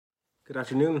Good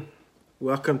afternoon.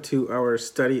 Welcome to our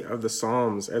study of the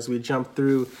Psalms. As we jump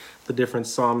through the different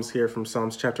Psalms here from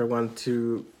Psalms chapter 1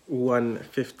 to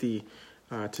 150,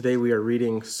 today we are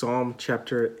reading Psalm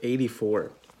chapter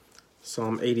 84.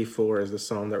 Psalm 84 is the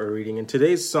Psalm that we're reading. And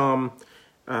today's Psalm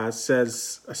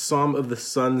says, a Psalm of the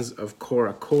sons of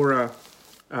Korah. Korah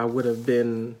would have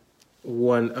been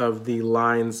one of the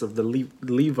lines of the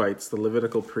Levites, the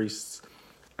Levitical priests.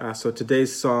 So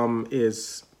today's Psalm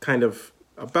is kind of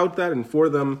about that and for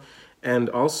them. And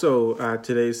also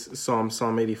today's Psalm,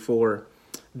 Psalm 84,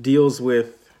 deals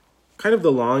with kind of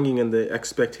the longing and the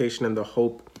expectation and the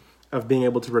hope of being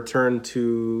able to return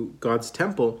to God's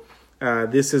temple.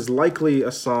 This is likely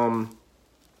a psalm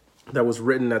that was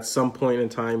written at some point in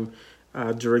time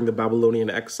during the Babylonian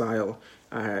exile.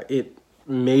 It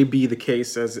may be the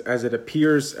case as it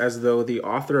appears as though the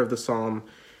author of the psalm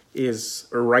is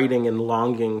writing and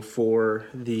longing for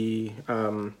the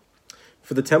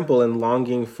temple and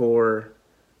longing for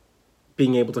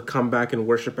being able to come back and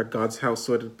worship at God's house.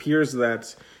 So it appears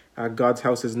that God's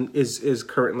house is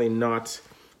currently not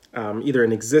either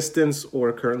in existence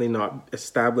or currently not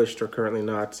established or currently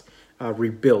not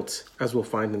rebuilt, as we'll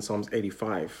find in Psalms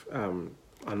 85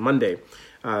 on Monday.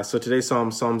 So today's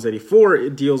Psalm, Psalms 84,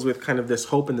 it deals with kind of this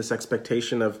hope and this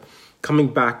expectation of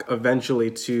coming back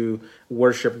eventually to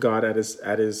worship God at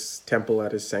his temple,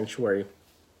 at his sanctuary.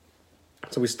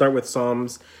 So we start with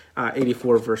Psalms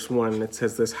 84, verse 1. It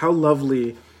says this: "How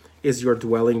lovely is your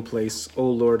dwelling place, O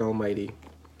Lord Almighty!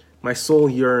 My soul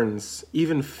yearns,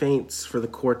 even faints, for the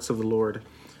courts of the Lord.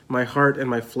 My heart and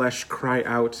my flesh cry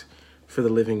out for the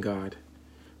living God."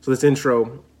 So this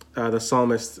intro, the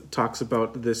psalmist talks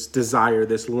about this desire,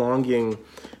 this longing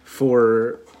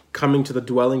for coming to the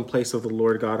dwelling place of the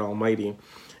Lord God Almighty.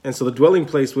 And so the dwelling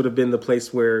place would have been the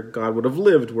place where God would have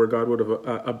lived, where God would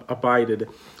have abided,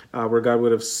 where God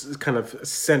would have kind of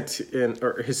sent in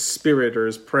or his spirit or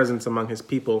his presence among his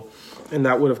people. And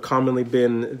that would have commonly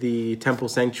been the temple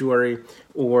sanctuary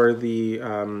or the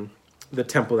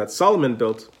temple that Solomon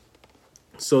built.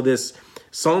 So this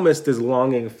psalmist is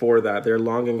longing for that. They're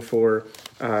longing for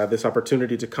this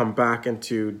opportunity to come back and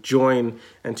to join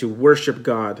and to worship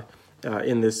God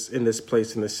in this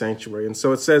place, in this sanctuary. And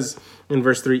so it says in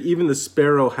verse 3, "Even the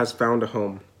sparrow has found a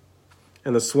home,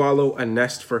 and the swallow a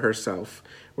nest for herself,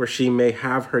 where she may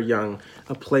have her young,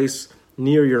 a place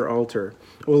near your altar.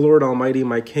 O Lord Almighty,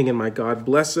 my King and my God,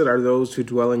 blessed are those who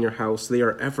dwell in your house. They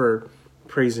are ever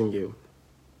praising you."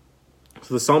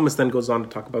 So the psalmist then goes on to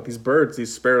talk about these birds,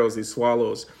 these sparrows, these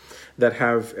swallows that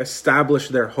have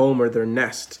established their home or their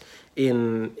nest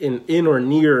in or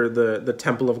near the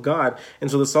temple of God. And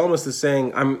so the psalmist is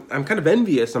saying, I'm kind of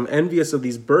envious. I'm envious of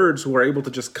these birds who are able to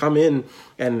just come in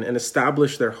and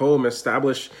establish their home,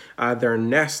 establish their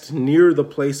nest near the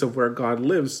place of where God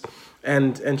lives.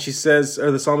 And she says, or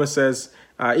the psalmist says,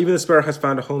 "Even the sparrow has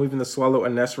found a home, even the swallow a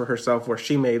nest for herself, where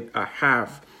she may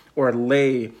have or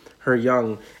lay her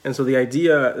young." And so the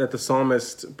idea that the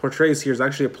psalmist portrays here is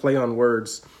actually a play on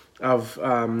words of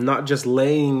not just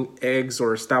laying eggs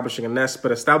or establishing a nest,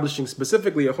 but establishing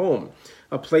specifically a home,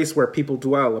 a place where people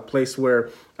dwell, a place where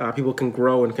people can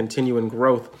grow and continue in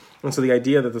growth. And so the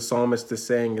idea that the psalmist is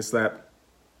saying is that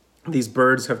these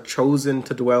birds have chosen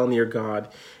to dwell near God,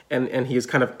 and he is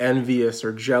kind of envious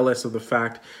or jealous of the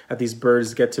fact that these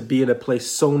birds get to be in a place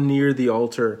so near the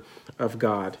altar of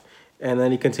God. And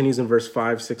then he continues in verse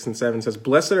 5, 6, and 7, says,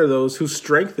 "Blessed are those whose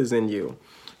strength is in you,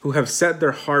 who have set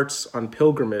their hearts on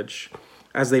pilgrimage.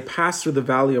 As they pass through the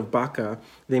valley of Baca,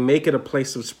 they make it a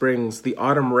place of springs. The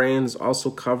autumn rains also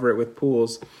cover it with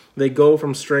pools. They go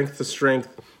from strength to strength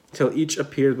till each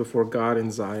appears before God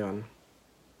in Zion."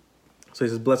 So he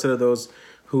says, blessed are those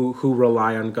who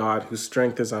rely on God, whose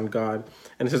strength is on God.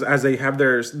 And it says, as they have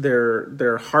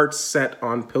their hearts set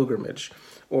on pilgrimage.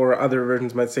 Or other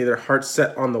versions might say their hearts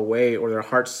set on the way, or their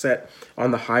hearts set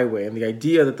on the highway. And the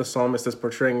idea that the psalmist is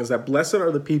portraying is that blessed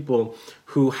are the people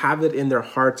who have it in their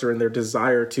hearts or in their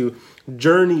desire to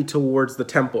journey towards the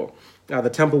temple. The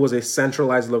temple was a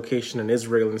centralized location in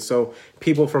Israel, and so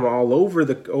people from all over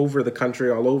the country,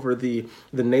 all over the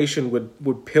nation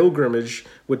would pilgrimage,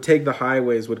 would take the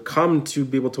highways, would come to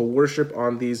be able to worship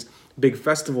on these big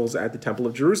festivals at the Temple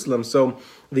of Jerusalem. So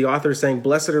the author is saying,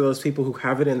 blessed are those people who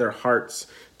have it in their hearts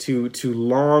to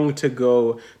long to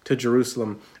go to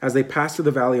Jerusalem. As they pass through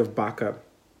the valley of Baca,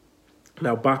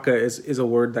 Now, baka is a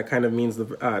word that kind of means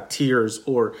the tears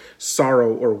or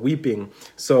sorrow or weeping.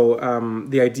 So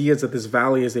the idea is that this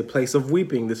valley is a place of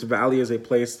weeping. This valley is a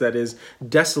place that is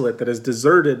desolate, that is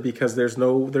deserted because there's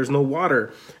no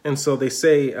water. And so they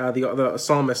say, the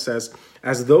psalmist says,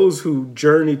 as those who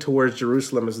journey towards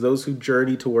Jerusalem, as those who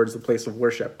journey towards the place of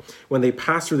worship, when they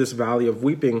pass through this valley of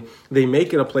weeping, they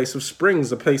make it a place of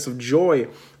springs, a place of joy.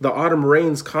 The autumn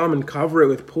rains come and cover it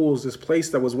with pools. This place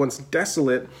that was once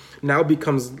desolate now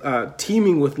becomes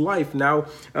teeming with life, now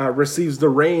receives the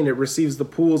rain, it receives the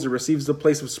pools, it receives the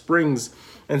place of springs.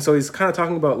 And so he's kind of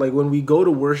talking about like when we go to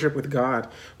worship with God,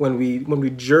 when we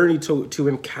journey to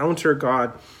encounter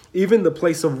God, even the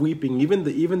place of weeping, even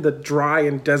the dry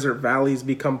and desert valleys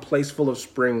become place full of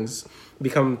springs,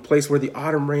 become place where the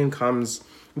autumn rain comes.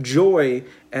 Joy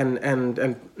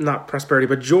and not prosperity,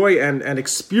 but joy and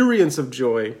experience of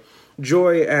joy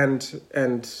and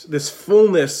this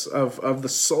fullness of the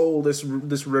soul,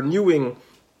 this renewing,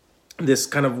 this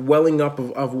kind of welling up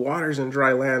of waters and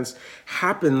dry lands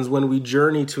happens when we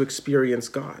journey to experience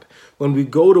God. When we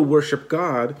go to worship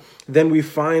God, then we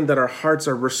find that our hearts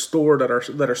are restored,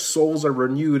 that our souls are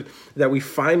renewed, that we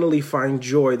finally find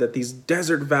joy, that these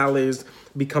desert valleys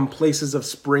become places of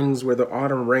springs where the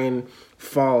autumn rain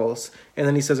falls. And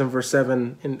then he says in verse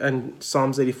 7, in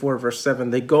Psalms 84, verse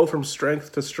 7, they go from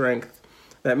strength to strength.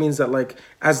 That means that like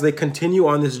as they continue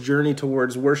on this journey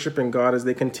towards worshiping God, as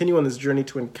they continue on this journey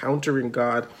to encountering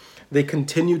God, they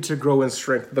continue to grow in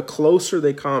strength. The closer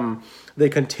they come, they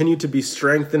continue to be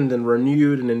strengthened and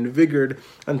renewed and invigorated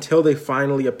until they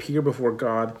finally appear before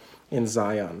God in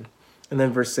Zion. And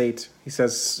then verse 8, he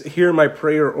says, hear my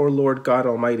prayer, O Lord God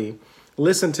Almighty.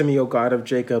 Listen to me, O God of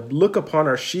Jacob. Look upon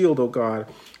our shield, O God.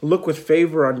 Look with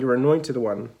favor on your anointed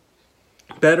one.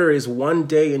 Better is one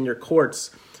day in your courts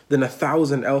than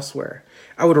 1,000 elsewhere.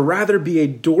 I would rather be a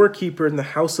doorkeeper in the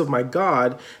house of my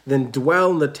God than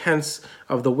dwell in the tents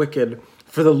of the wicked.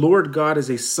 For the Lord God is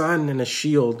a sun and a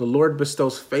shield. The Lord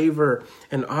bestows favor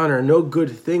and honor. No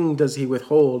good thing does he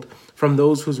withhold from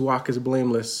those whose walk is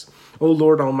blameless. O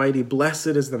Lord Almighty, blessed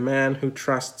is the man who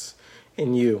trusts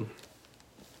in you.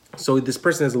 So this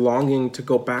person is longing to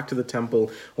go back to the temple,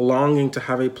 longing to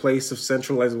have a place of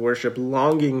centralized worship,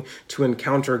 longing to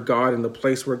encounter God in the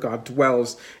place where God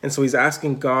dwells. And so he's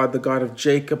asking God, the God of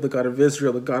Jacob, the God of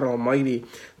Israel, the God Almighty,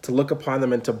 to look upon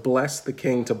them and to bless the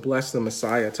King, to bless the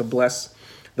Messiah, to bless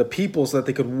the people so that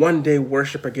they could one day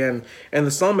worship again. And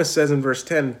the psalmist says in verse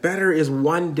 10, better is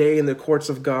one day in the courts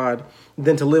of God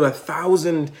than to live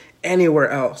 1,000 anywhere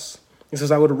else. He says,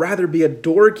 I would rather be a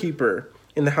doorkeeper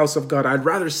in the house of God. I'd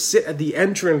rather sit at the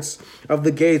entrance of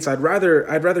the gates. I'd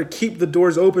rather keep the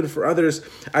doors open for others.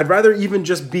 I'd rather even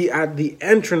just be at the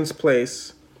entrance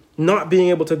place, not being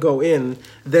able to go in,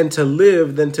 than to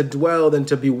live, than to dwell, than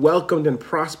to be welcomed and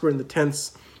prosper in the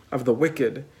tents of the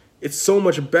wicked. It's so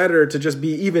much better to just be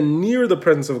even near the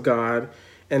presence of God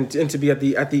and to be at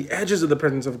the edges of the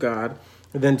presence of God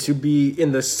than to be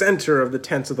in the center of the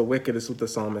tents of the wicked, is what the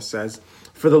psalmist says.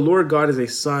 For the Lord God is a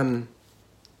sun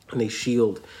and a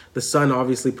shield. The sun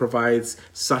obviously provides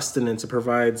sustenance. It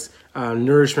provides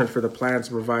nourishment for the plants,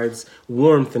 provides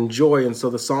warmth and joy. And so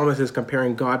the psalmist is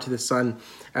comparing God to the sun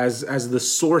as the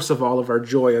source of all of our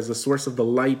joy, as the source of the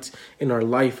light in our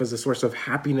life, as the source of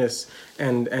happiness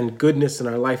and goodness in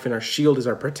our life. And our shield is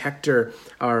our protector,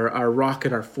 our rock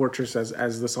and our fortress,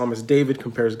 as the psalmist David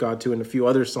compares God to in a few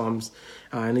other psalms.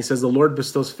 And he says, the Lord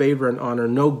bestows favor and honor.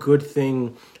 No good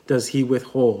thing does he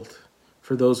withhold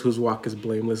for those whose walk is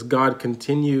blameless. God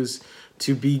continues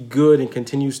to be good and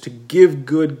continues to give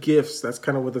good gifts. That's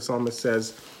kind of what the psalmist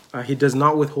says. He does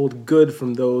not withhold good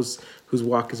from those whose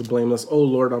walk is blameless. O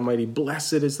Lord Almighty,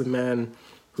 blessed is the man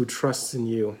who trusts in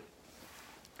you.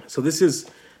 So this is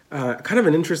kind of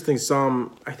an interesting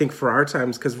psalm, I think, for our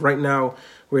times, because right now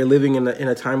we're living in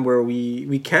a time where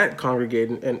we can't congregate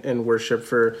and worship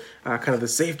for kind of the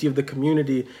safety of the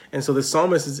community. And so the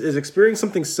psalmist is experiencing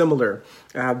something similar.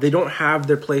 They don't have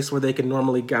their place where they can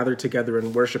normally gather together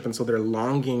and worship. And so they're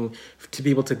longing to be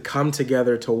able to come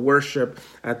together to worship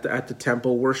at the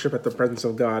temple, worship at the presence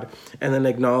of God, and then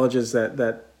acknowledges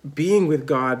that being with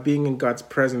God, being in God's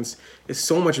presence is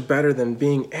so much better than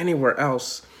being anywhere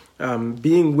else.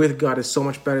 Being with God is so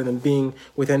much better than being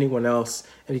with anyone else.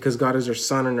 And because God is our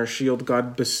sun and our shield,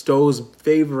 God bestows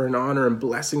favor and honor and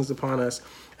blessings upon us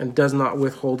and does not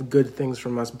withhold good things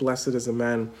from us. Blessed is the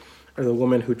man or the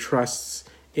woman who trusts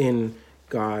in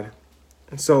God.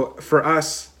 And so for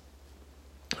us,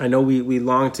 I know we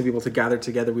long to be able to gather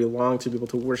together. We long to be able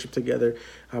to worship together.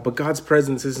 But God's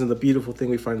presence isn't the beautiful thing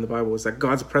we find in the Bible. Is that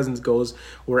God's presence goes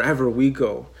wherever we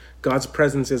go. God's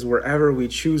presence is wherever we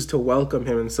choose to welcome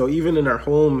him. And so even in our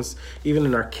homes, even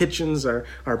in our kitchens,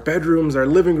 our bedrooms, our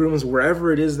living rooms,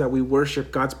 wherever it is that we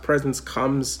worship, God's presence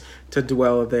comes to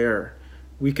dwell there.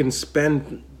 We can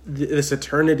spend this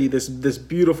eternity, this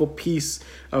beautiful piece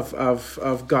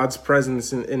of God's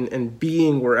presence and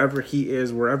being wherever he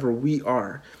is, wherever we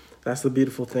are. That's the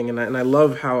beautiful thing. And I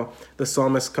love how the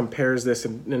psalmist compares this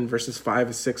in verses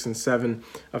 5, 6, and 7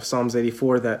 of Psalms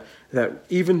 84, that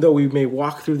even though we may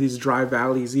walk through these dry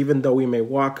valleys, even though we may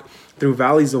walk through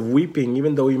valleys of weeping,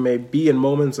 even though we may be in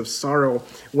moments of sorrow,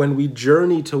 when we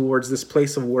journey towards this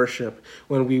place of worship,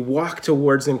 when we walk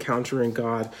towards encountering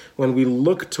God, when we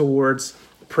look towards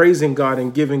praising God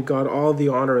and giving God all the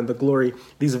honor and the glory,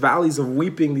 these valleys of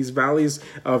weeping, these valleys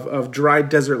of dry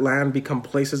desert land become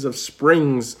places of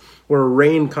springs where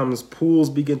rain comes, pools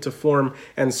begin to form,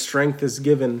 and strength is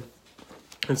given.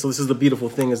 And so this is the beautiful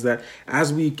thing, is that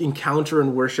as we encounter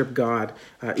and worship God,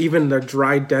 even the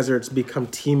dry deserts become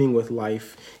teeming with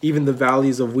life. Even the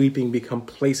valleys of weeping become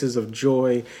places of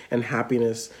joy and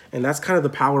happiness. And that's kind of the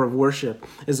power of worship,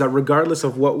 is that regardless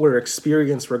of what we're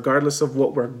experiencing, regardless of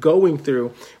what we're going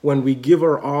through, when we give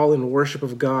our all in worship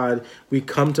of God, we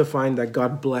come to find that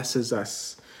God blesses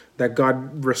us, that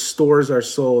God restores our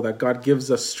soul, that God gives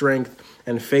us strength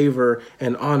and favor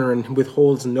and honor and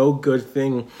withholds no good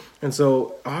thing. And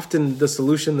so often the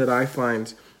solution that I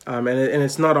find, and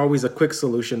it's not always a quick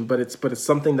solution, but it's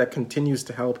something that continues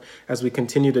to help as we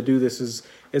continue to do this,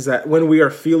 is that when we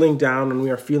are feeling down, when we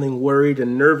are feeling worried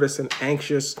and nervous and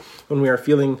anxious, when we are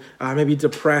feeling maybe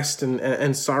depressed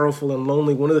and sorrowful and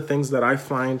lonely, one of the things that I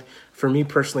find for me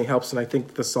personally helps, and I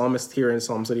think the psalmist here in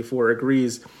Psalms 84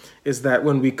 agrees, is that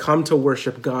when we come to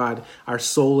worship God, our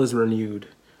soul is renewed.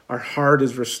 Our heart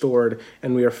is restored,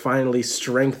 and we are finally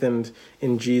strengthened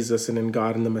in Jesus and in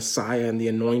God and the Messiah and the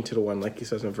Anointed One, like he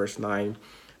says in verse 9.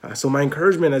 So my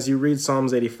encouragement as you read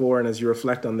Psalms 84 and as you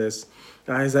reflect on this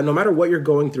is that no matter what you're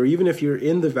going through, even if you're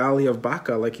in the valley of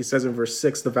Baca, like he says in verse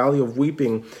 6, the valley of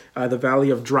weeping, the valley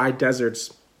of dry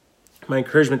deserts, my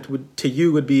encouragement to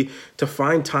you would be to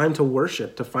find time to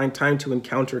worship, to find time to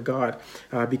encounter God.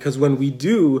 Because when we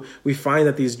do, we find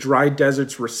that these dry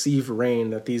deserts receive rain,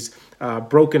 that these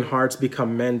broken hearts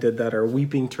become mended, that our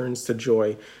weeping turns to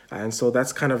joy. And so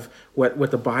that's kind of what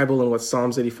the Bible and what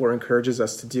Psalms 84 encourages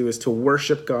us to do, is to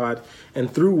worship God.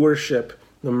 And through worship,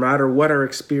 no matter what our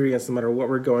experience, no matter what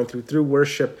we're going through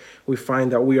worship, we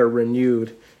find that we are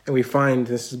renewed. And we find,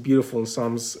 this is beautiful in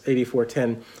Psalms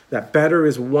 84:10, that better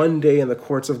is one day in the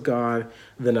courts of God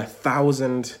than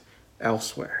 1,000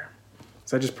 elsewhere.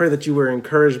 So I just pray that you were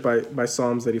encouraged by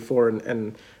Psalms 84.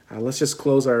 And let's just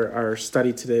close our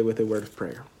study today with a word of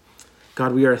prayer.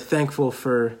 God, we are thankful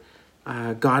for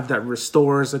God that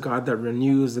restores, a God that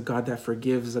renews, a God that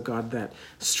forgives, a God that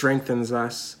strengthens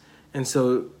us. And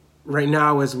so right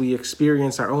now, as we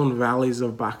experience our own valleys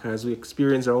of Baca, as we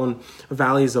experience our own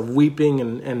valleys of weeping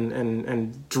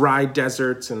and dry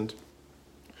deserts and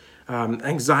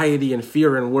anxiety and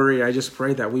fear and worry, I just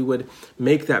pray that we would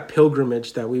make that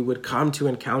pilgrimage, that we would come to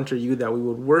encounter you, that we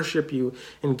would worship you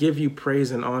and give you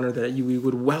praise and honor, that we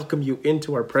would welcome you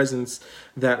into our presence,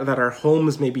 that our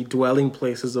homes may be dwelling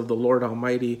places of the Lord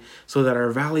Almighty, so that our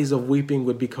valleys of weeping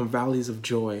would become valleys of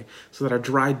joy, so that our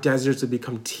dry deserts would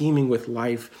become teeming with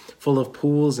life, full of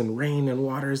pools and rain and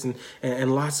waters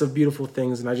and lots of beautiful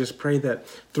things. And I just pray that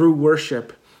through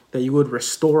worship, that you would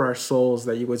restore our souls,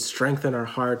 that you would strengthen our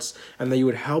hearts, and that you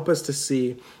would help us to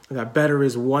see that better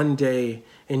is one day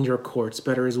in your courts,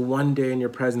 better is one day in your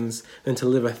presence than to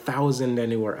live 1,000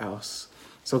 anywhere else.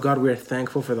 So God, we are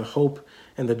thankful for the hope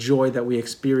and the joy that we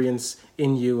experience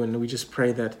in you, and we just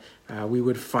pray that we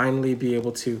would finally be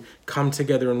able to come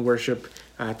together and worship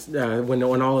when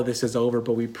all of this is over.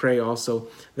 But we pray also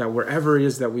that wherever it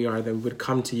is that we are, that we would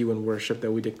come to you and worship,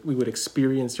 that we would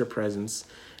experience your presence,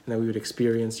 and that we would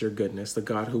experience your goodness, the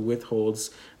God who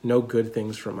withholds no good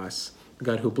things from us, the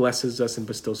God who blesses us and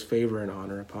bestows favor and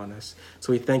honor upon us.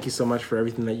 So we thank you so much for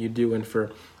everything that you do, and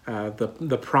for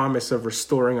the promise of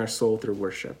restoring our soul through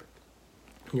worship.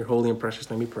 In your holy and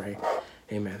precious name we pray.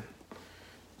 Amen.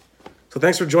 So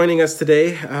thanks for joining us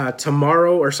today.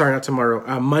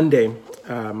 Monday,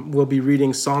 we'll be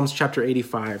reading Psalms chapter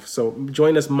 85. So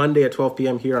join us Monday at 12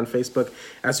 p.m. here on Facebook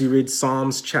as we read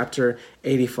Psalms chapter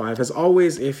 85. As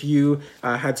always, if you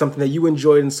had something that you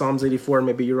enjoyed in Psalms 84,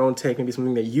 maybe your own take, maybe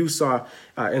something that you saw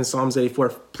in Psalms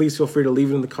 84, please feel free to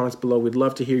leave it in the comments below. We'd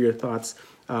love to hear your thoughts.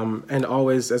 And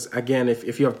always,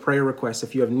 if you have prayer requests,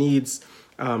 if you have needs,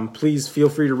 please feel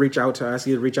free to reach out to us,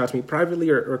 either reach out to me privately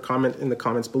or comment in the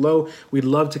comments below. We'd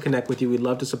love to connect with you. We'd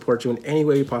love to support you in any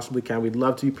way we possibly can. We'd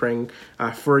love to be praying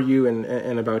for you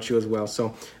and about you as well.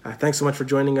 So thanks so much for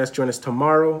joining us. Join us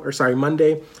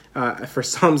Monday for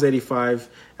Psalms 85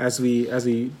 as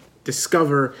we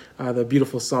discover the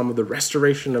beautiful psalm of the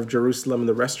restoration of Jerusalem and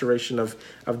the restoration of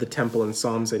the temple in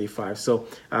Psalms 85. So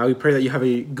we pray that you have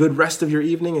a good rest of your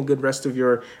evening, a good rest of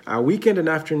your weekend and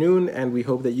afternoon, and we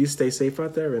hope that you stay safe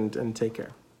out there and take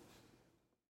care.